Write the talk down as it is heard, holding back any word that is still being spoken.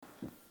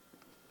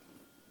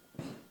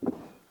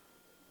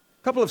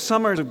A couple of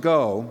summers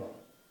ago,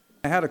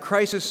 I had a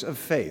crisis of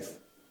faith.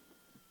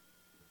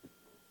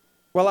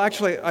 Well,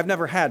 actually, I've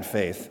never had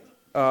faith.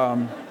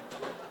 And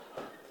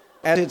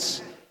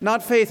it's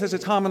not faith as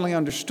it's commonly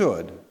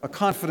understood, a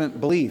confident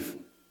belief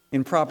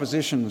in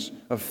propositions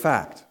of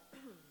fact.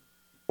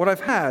 What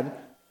I've had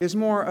is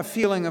more a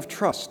feeling of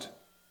trust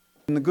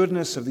in the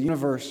goodness of the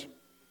universe,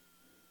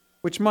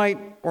 which might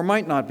or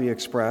might not be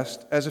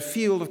expressed as a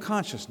field of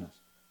consciousness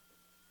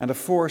and a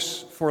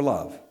force for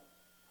love,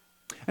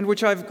 and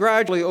which I've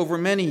gradually over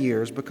many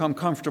years become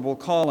comfortable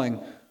calling,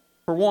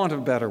 for want of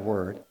a better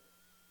word,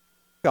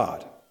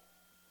 God.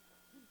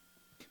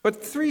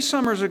 But 3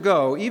 summers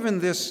ago, even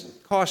this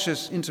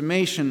cautious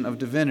intimation of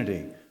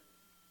divinity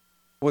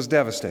was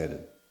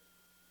devastated.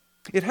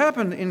 It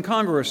happened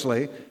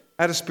incongruously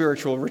at a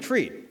spiritual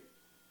retreat,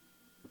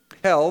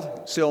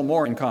 held, still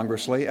more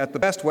incongruously, at the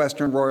Best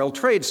Western Royal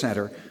Trade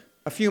Center,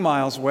 a few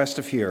miles west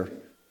of here,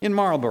 in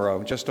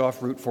Marlborough, just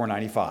off Route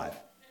 495.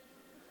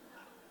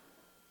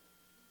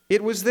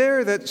 It was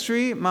there that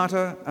Sri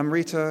Mata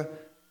Amrita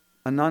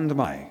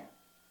Anandamayi,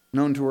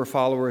 known to her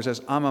followers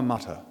as Amma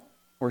Mata,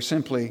 or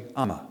simply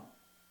Amma,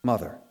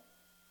 Mother,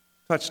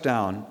 touched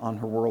down on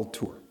her world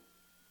tour.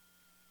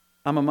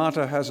 Amma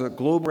Mata has a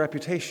global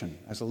reputation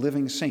as a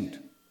living saint,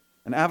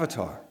 an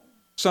avatar,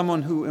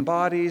 someone who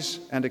embodies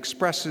and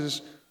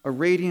expresses a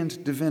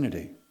radiant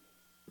divinity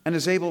and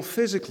is able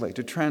physically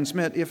to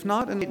transmit, if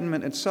not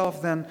enlightenment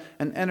itself, then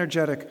an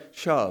energetic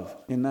shove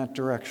in that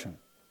direction.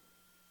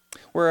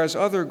 Whereas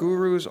other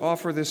gurus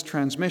offer this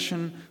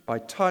transmission by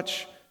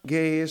touch,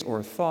 gaze,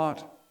 or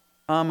thought,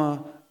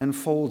 Amma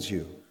enfolds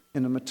you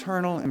in a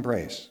maternal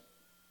embrace,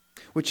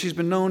 which she's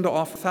been known to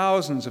offer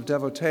thousands of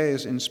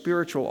devotees in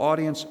spiritual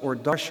audience or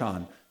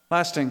darshan,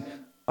 lasting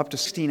up to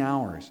 16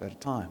 hours at a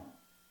time.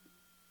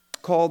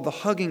 Called the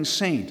Hugging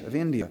Saint of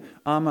India,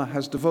 Amma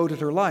has devoted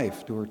her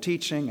life to her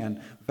teaching and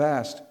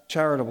vast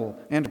charitable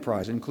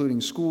enterprise,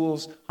 including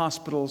schools,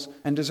 hospitals,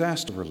 and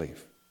disaster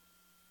relief.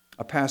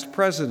 A past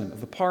president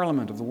of the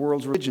Parliament of the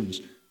World's Religions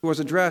who has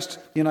addressed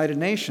the United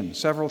Nations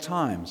several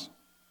times,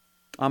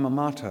 Amma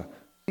Mata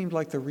seemed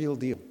like the real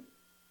deal.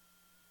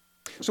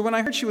 So when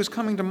I heard she was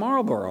coming to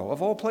Marlborough,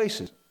 of all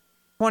places,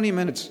 20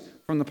 minutes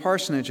from the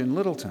parsonage in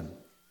Littleton,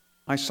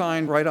 I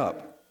signed right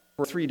up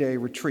for a 3-day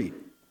retreat.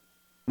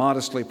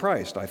 Modestly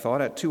priced, I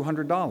thought, at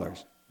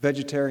 $200,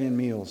 vegetarian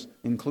meals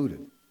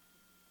included.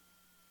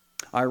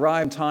 I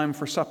arrived in time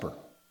for supper,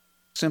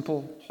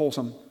 simple,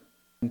 wholesome,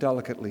 and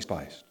delicately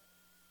spiced.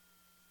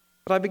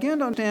 But I began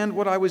to understand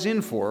what I was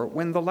in for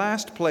when the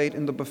last plate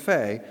in the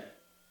buffet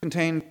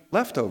contained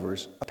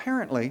leftovers,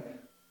 apparently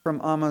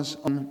from Amma's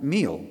own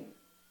meal,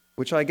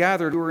 which I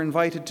gathered we were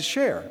invited to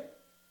share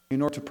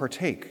in order to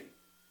partake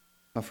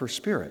of her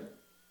spirit.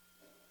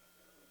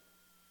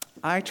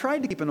 I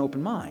tried to keep an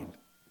open mind.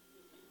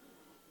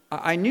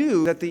 I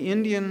knew that the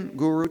Indian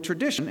guru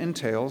tradition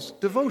entails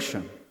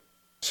devotion,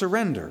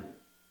 surrender,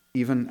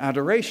 even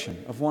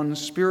adoration of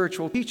one's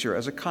spiritual teacher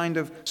as a kind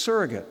of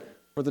surrogate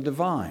for the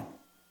divine.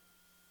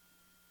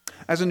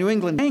 As a New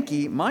England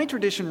Yankee, my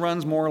tradition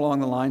runs more along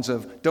the lines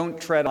of,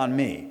 don't tread on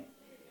me.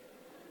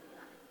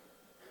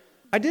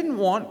 I didn't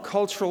want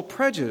cultural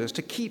prejudice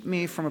to keep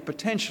me from a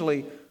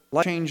potentially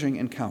life-changing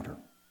encounter.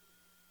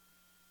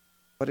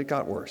 But it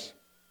got worse.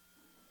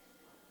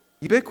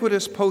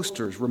 Ubiquitous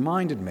posters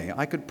reminded me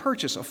I could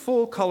purchase a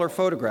full-color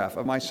photograph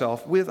of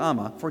myself with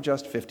Amma for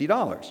just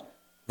 $50.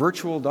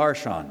 Virtual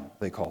darshan,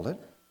 they called it.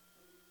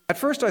 At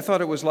first, I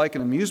thought it was like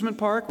an amusement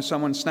park where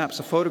someone snaps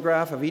a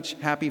photograph of each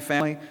happy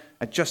family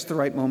at just the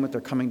right moment.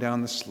 They're coming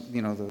down the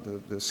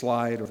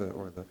slide or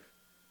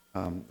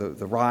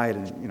the ride,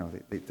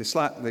 and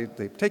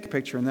they take a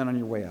picture, and then on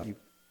your way out, you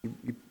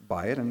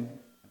buy it and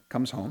it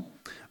comes home.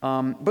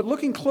 But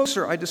looking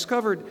closer, I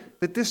discovered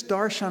that this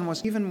darshan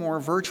was even more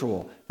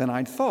virtual than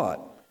I'd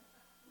thought.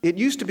 It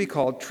used to be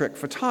called trick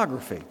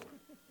photography.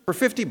 For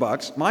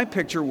 $50, my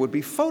picture would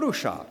be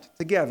photoshopped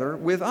together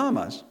with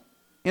Amma's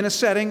in a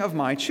setting of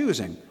my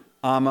choosing.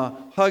 Amma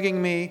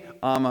hugging me,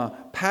 Amma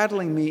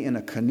paddling me in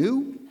a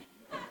canoe,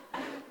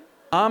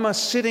 Amma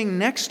sitting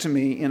next to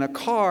me in a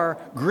car,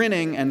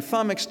 grinning and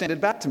thumb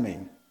extended back to me,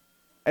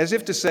 as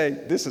if to say,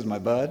 this is my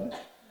bud.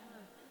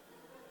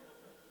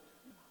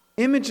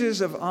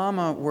 Images of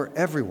Amma were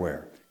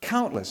everywhere.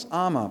 Countless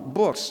Amma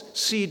books,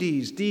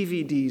 CDs,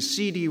 DVDs,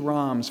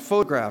 CD-ROMs,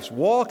 photographs,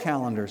 wall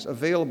calendars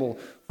available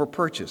for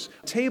purchase.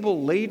 A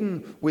table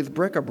laden with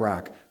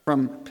bric-a-brac,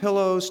 from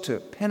pillows to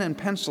pen and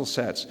pencil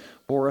sets,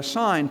 bore a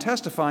sign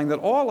testifying that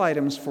all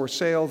items for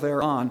sale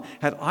thereon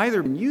had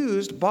either been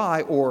used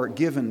by or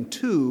given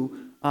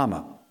to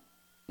Amma,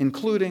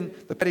 including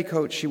the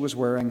petticoat she was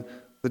wearing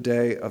the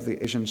day of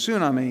the Asian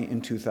tsunami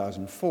in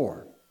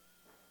 2004.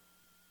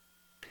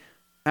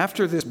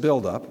 After this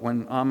build-up,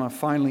 when Amma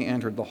finally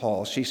entered the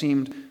hall, she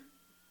seemed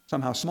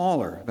somehow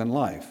smaller than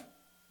life.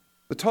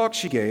 The talk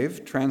she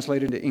gave,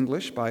 translated into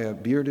English by a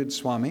bearded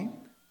Swami,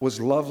 was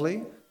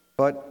lovely,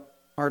 but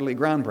hardly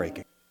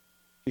groundbreaking.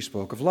 She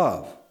spoke of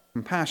love,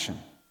 compassion,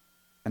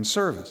 and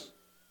service,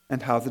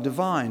 and how the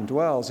divine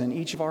dwells in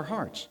each of our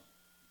hearts.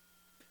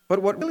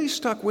 But what really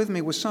stuck with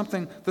me was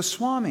something the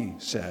Swami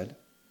said,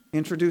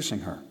 introducing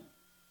her.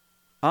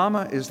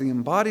 Amma is the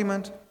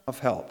embodiment of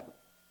help,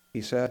 he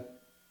said,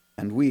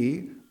 and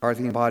we are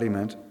the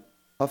embodiment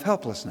of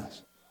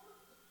helplessness.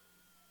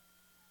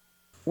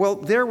 Well,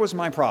 there was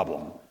my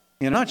problem.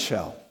 In a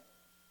nutshell,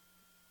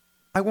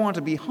 I want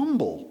to be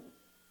humble,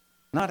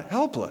 not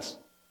helpless.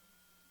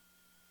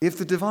 If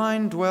the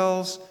divine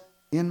dwells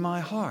in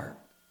my heart,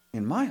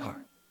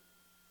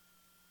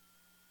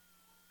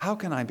 how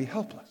can I be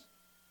helpless?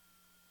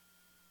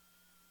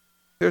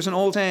 There's an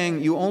old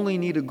saying, you only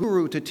need a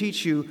guru to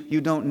teach you,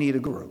 you don't need a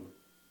guru.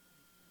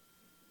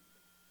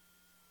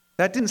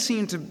 That didn't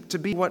seem to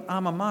be what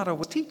Amma Mata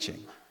was teaching.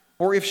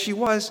 Or if she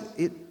was,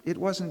 it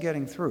wasn't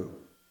getting through.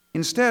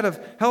 Instead of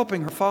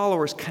helping her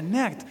followers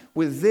connect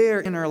with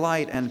their inner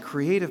light and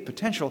creative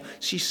potential,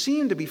 she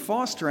seemed to be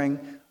fostering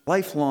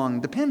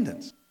lifelong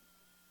dependence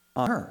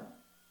on her.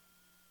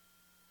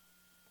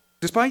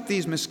 Despite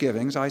these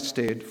misgivings, I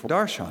stayed for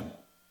darshan,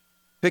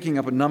 picking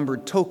up a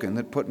numbered token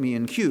that put me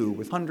in queue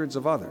with hundreds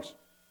of others.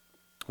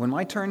 When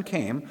my turn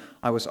came,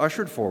 I was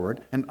ushered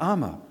forward, and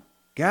Amma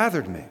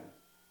gathered me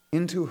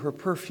into her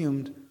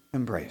perfumed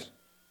embrace,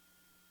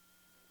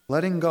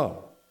 letting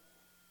go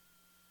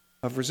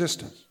of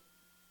resistance.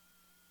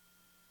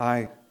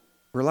 I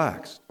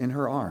relaxed in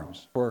her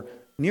arms for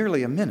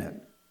nearly a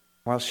minute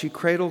while she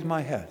cradled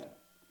my head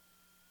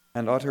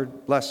and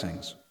uttered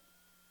blessings,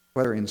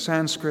 whether in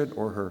Sanskrit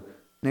or her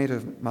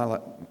native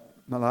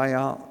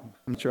Malayalam,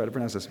 I'm not sure how to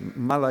pronounce this,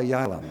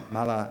 Malayalam,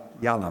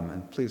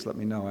 and please let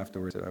me know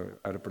afterwards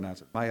how to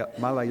pronounce it.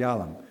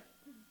 Malayalam.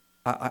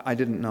 I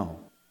didn't know.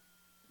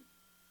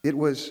 It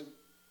was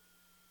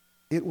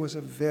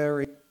a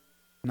very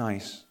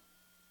nice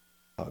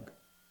hug.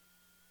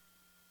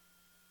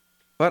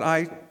 But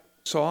I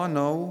saw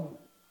no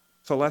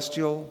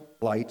celestial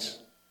lights,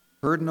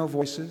 heard no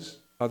voices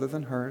other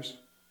than hers,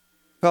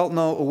 felt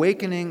no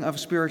awakening of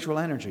spiritual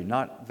energy,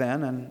 not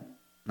then and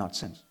not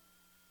since.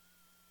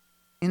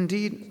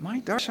 Indeed, my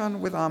darshan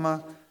with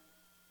Amma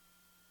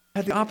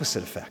had the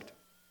opposite effect.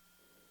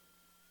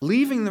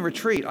 Leaving the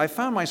retreat, I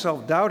found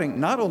myself doubting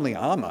not only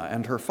Amma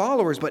and her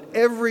followers, but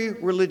every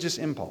religious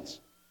impulse,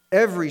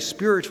 every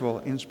spiritual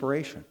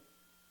inspiration.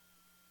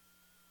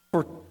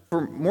 For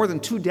more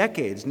than 2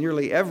 decades,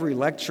 nearly every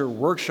lecture,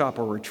 workshop,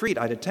 or retreat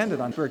I'd attended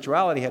on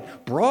spirituality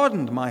had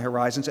broadened my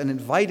horizons and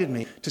invited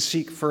me to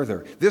seek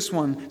further. This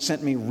one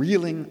sent me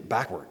reeling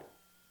backward.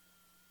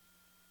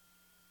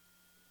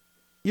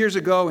 Years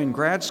ago in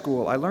grad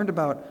school, I learned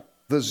about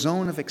the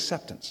zone of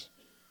acceptance.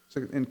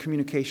 So in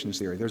communications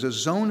theory, there's a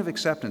zone of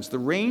acceptance, the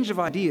range of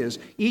ideas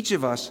each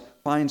of us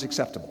finds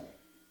acceptable.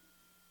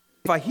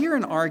 If I hear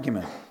an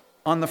argument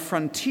on the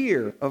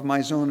frontier of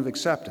my zone of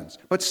acceptance,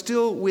 but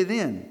still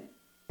within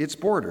its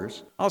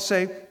borders, I'll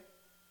say,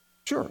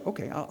 sure,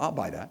 okay, I'll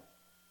buy that.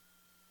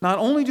 Not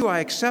only do I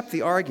accept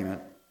the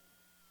argument,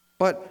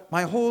 but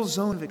my whole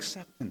zone of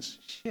acceptance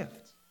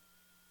shifts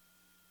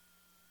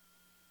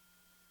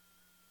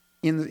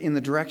in the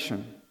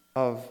direction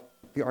of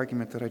the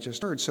argument that I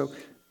just heard. So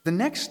the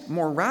next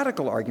more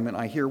radical argument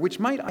I hear, which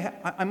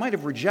I might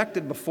have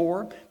rejected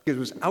before because it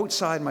was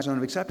outside my zone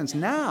of acceptance,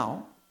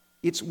 now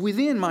it's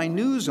within my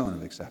new zone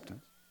of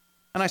acceptance.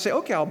 And I say,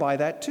 okay, I'll buy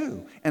that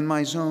too. And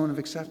my zone of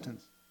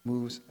acceptance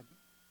moves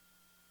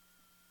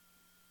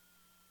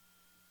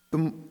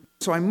again.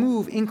 So I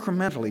move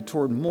incrementally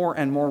toward more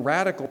and more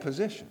radical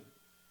position,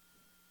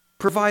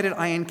 provided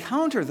I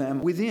encounter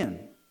them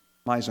within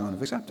my zone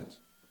of acceptance.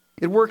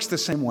 It works the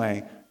same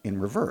way in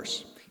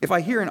reverse. If I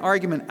hear an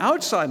argument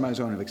outside my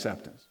zone of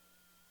acceptance,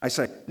 I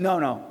say,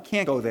 no,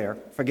 can't go there,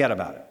 forget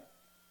about it.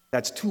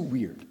 That's too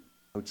weird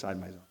outside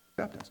my zone of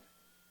acceptance.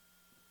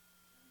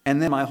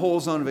 And then my whole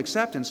zone of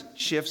acceptance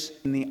shifts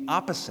in the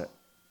opposite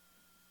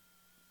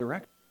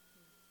direction.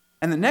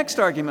 And the next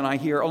argument I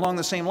hear along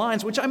the same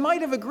lines, which I might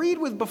have agreed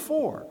with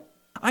before,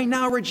 I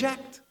now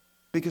reject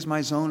because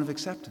my zone of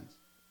acceptance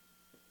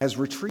has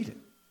retreated.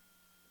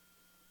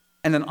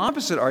 And an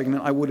opposite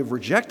argument I would have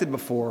rejected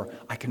before,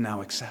 I can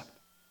now accept.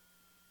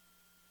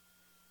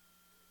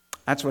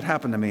 That's what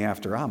happened to me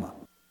after Amma.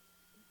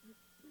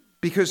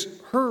 Because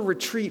her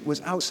retreat was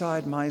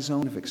outside my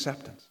zone of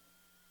acceptance.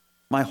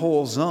 My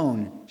whole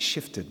zone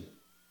shifted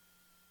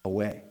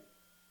away,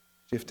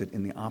 shifted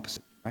in the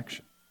opposite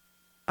direction.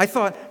 I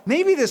thought,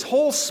 maybe this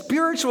whole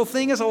spiritual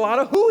thing is a lot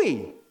of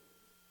hooey.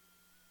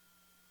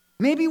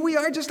 Maybe we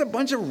are just a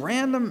bunch of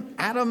random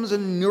atoms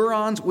and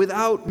neurons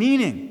without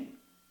meaning,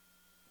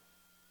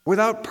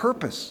 without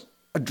purpose,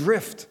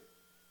 adrift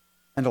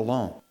and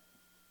alone.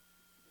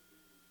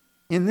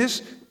 In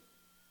this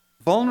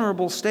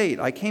vulnerable state,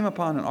 I came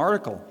upon an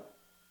article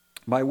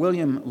by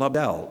William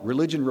Lobdell,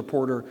 religion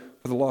reporter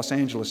for the Los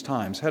Angeles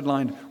Times,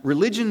 headlined,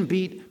 "Religion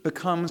Beat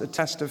Becomes a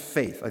Test of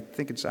Faith." I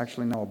think it's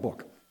actually now a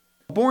book.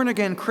 A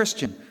born-again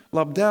Christian,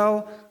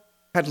 Lobdell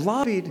had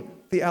lobbied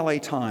the LA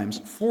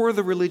Times for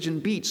the religion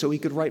beat so he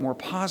could write more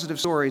positive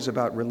stories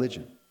about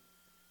religion.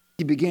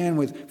 He began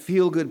with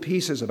feel-good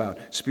pieces about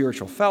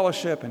spiritual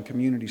fellowship and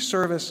community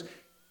service,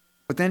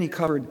 but then he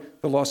covered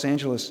the Los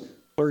Angeles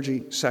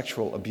clergy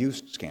sexual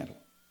abuse scandal,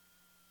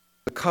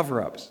 the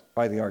cover-ups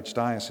by the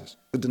archdiocese,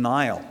 the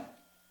denial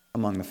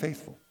among the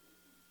faithful.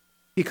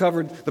 He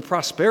covered the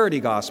prosperity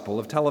gospel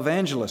of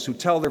televangelists who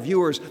tell their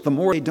viewers the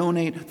more they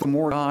donate, the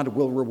more God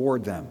will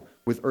reward them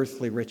with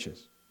earthly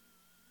riches.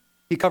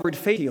 He covered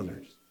faith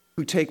healers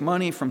who take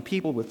money from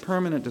people with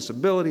permanent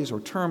disabilities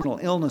or terminal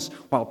illness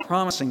while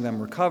promising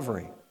them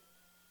recovery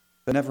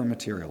that never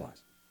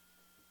materialized.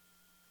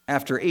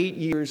 After 8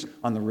 years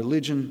on the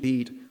religion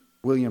beat,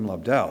 William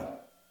Lobdell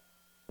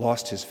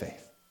lost his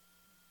faith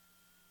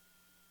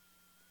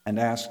and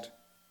asked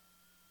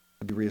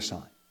to be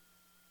reassigned.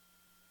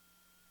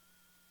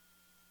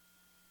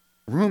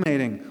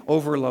 Ruminating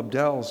over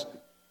Lobdell's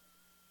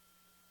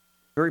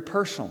very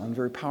personal and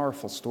very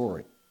powerful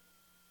story,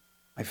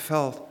 I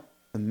felt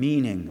the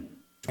meaning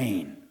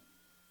drain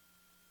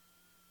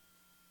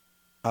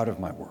out of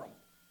my world.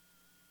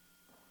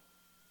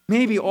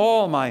 Maybe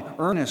all my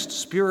earnest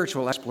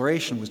spiritual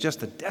exploration was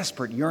just the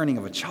desperate yearning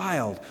of a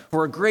child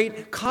for a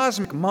great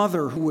cosmic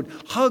mother who would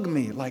hug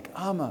me like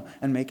Amma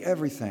and make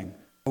everything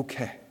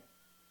okay.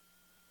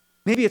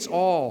 Maybe it's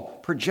all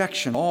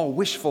projection, all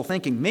wishful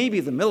thinking. Maybe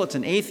the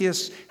militant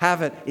atheists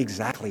have it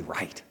exactly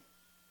right.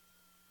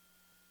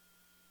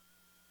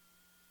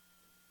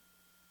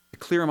 To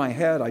clear my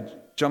head, I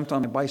jumped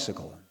on my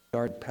bicycle and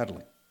started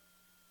pedaling.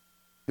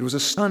 It was a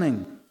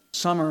stunning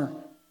summer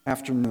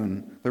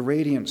afternoon, the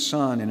radiant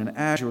sun in an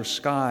azure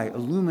sky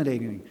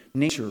illuminating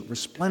nature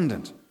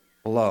resplendent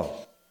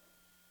below.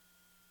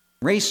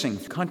 Racing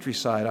through the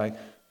countryside, I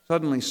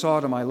suddenly saw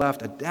to my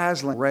left a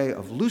dazzling ray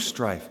of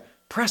loosestrife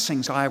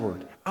pressing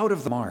skyward out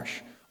of the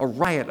marsh, a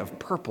riot of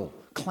purple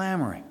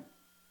clamoring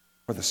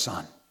for the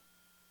sun.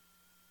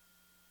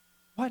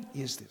 What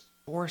is this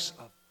force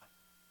of life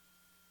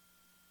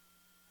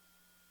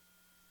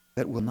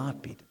that will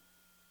not be denied?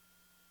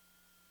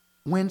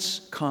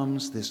 Whence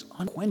comes this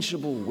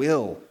unquenchable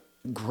will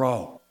to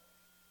grow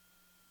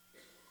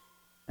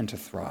and to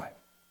thrive?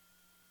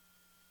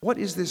 What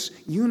is this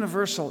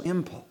universal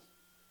impulse,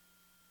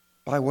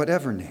 by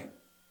whatever name?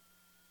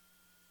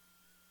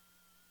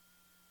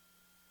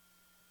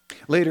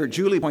 Later,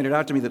 Julie pointed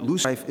out to me that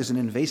loosestrife is an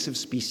invasive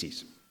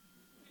species.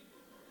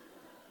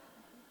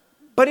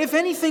 But if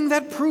anything,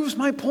 that proves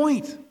my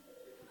point.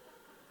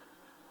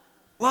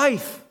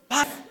 Life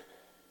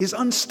is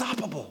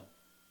unstoppable.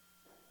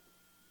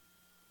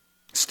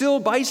 Still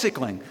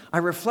bicycling, I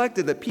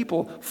reflected that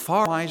people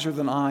far wiser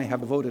than I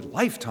have devoted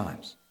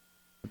lifetimes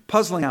to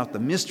puzzling out the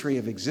mystery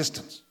of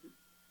existence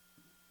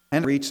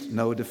and reached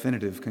no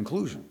definitive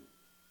conclusion.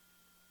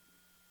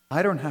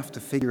 I don't have to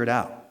figure it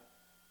out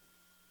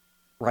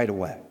right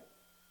away.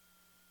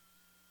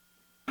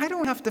 I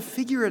don't have to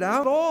figure it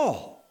out at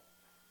all.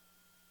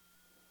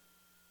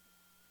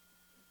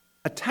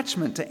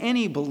 Attachment to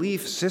any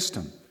belief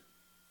system,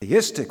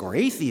 theistic or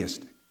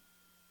atheistic,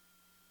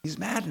 is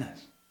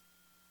madness.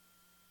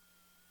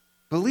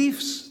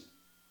 Beliefs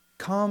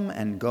come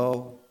and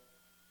go,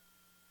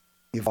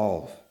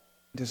 evolve,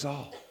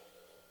 dissolve.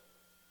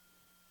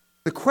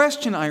 The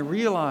question, I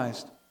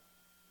realized,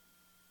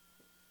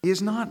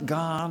 is not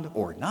God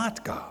or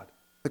not God.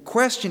 The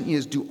question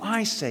is, do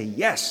I say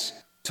yes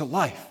to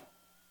life?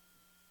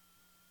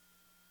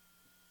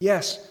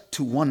 Yes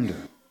to wonder.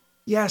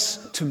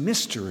 Yes to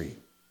mystery.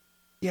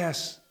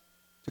 Yes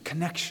to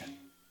connection.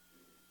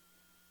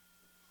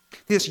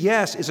 This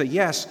yes is a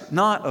yes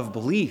not of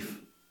belief,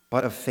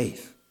 but of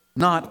faith.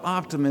 Not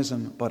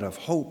optimism, but of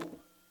hope.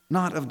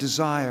 Not of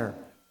desire,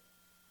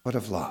 but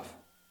of love.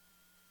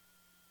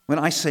 When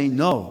I say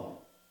no,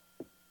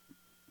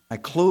 I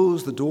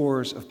close the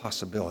doors of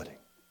possibility.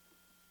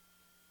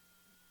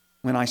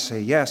 When I say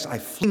yes, I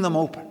fling them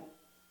open.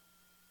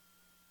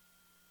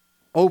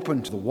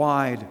 Open to the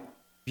wide,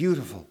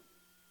 beautiful,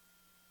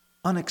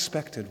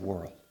 unexpected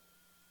world.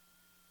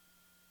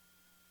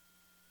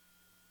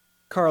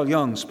 Carl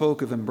Jung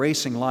spoke of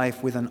embracing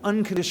life with an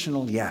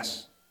unconditional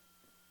yes,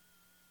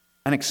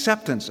 an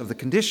acceptance of the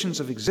conditions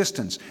of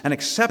existence, an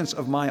acceptance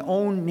of my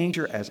own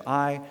nature as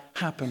I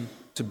happen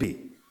to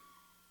be.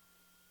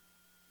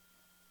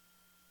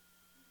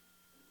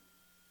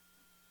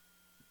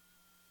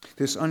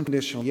 This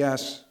unconditional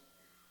yes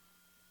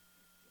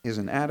is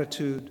an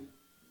attitude,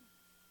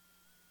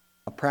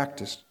 a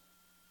practice,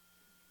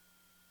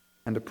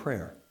 and a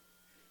prayer.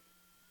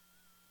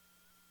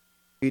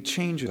 It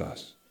changes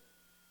us,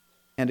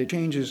 and it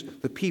changes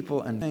the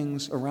people and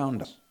things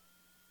around us.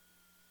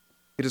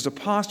 It is a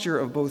posture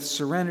of both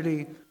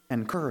serenity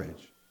and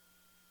courage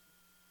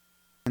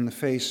in the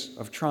face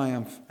of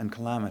triumph and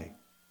calamity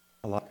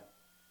alike.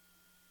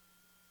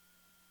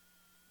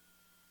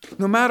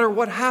 No matter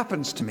what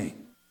happens to me,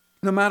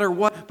 no matter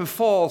what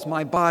befalls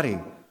my body,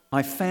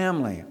 my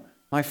family,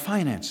 my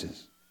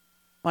finances,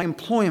 my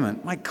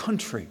employment, my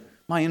country,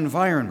 my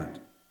environment,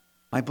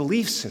 my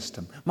belief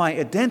system, my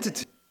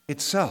identity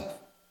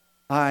itself,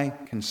 I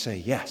can say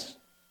yes.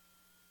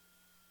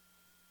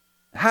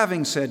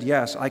 Having said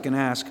yes, I can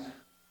ask,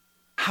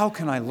 how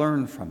can I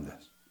learn from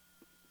this?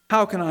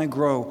 How can I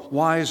grow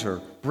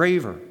wiser,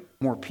 braver,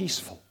 more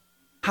peaceful?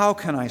 How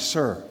can I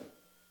serve?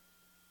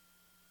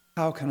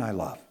 How can I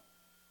love?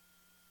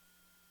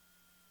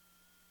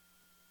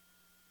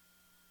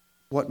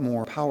 What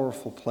more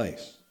powerful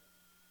place,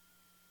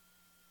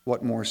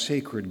 what more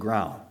sacred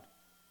ground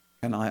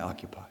can I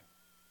occupy?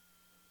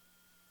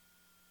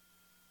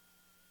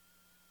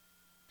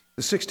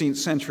 The 16th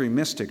century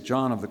mystic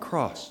John of the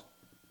Cross,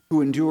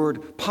 who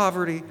endured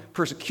poverty,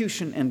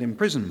 persecution, and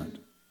imprisonment,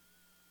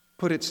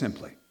 put it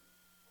simply: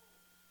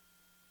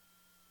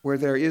 where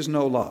there is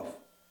no love,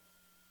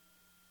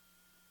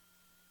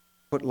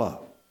 put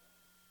love,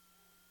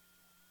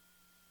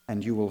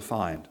 and you will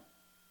find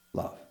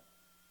love.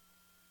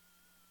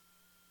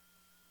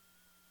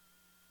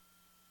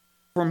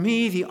 For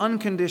me, the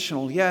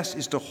unconditional yes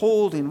is to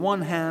hold in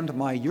one hand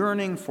my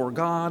yearning for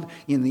God,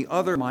 in the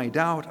other my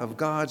doubt of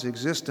God's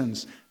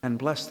existence, and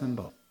bless them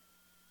both.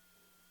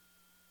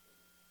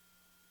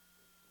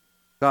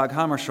 Dag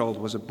Hammarskjöld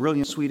was a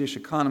brilliant Swedish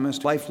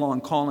economist. Lifelong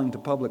calling to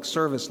public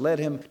service led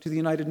him to the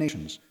United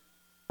Nations,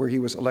 where he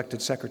was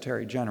elected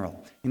Secretary General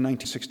in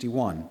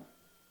 1961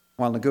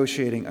 while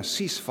negotiating a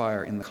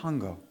ceasefire in the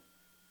Congo.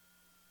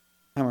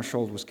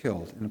 Hammarskjöld was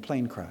killed in a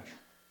plane crash.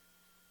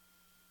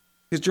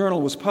 His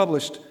journal was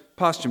published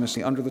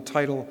posthumously under the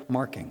title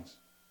Markings.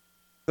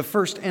 The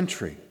first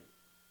entry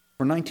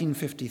for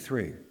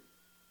 1953,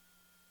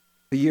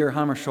 the year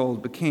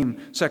Hammarskjöld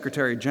became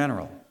Secretary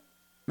General,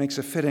 makes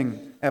a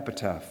fitting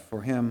epitaph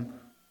for him,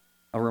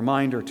 a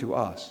reminder to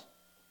us,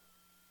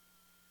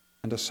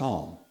 and a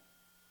psalm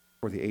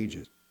for the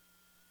ages.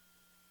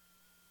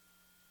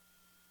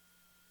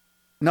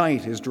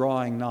 Night is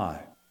drawing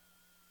nigh.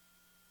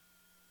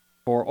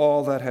 For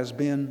all that has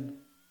been,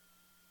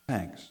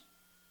 thanks.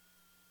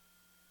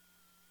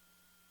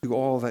 To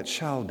all that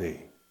shall be,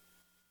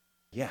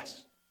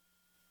 yes.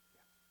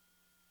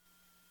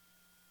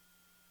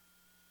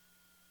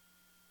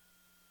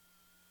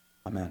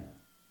 Amen.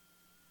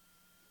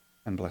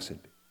 And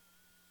blessed be.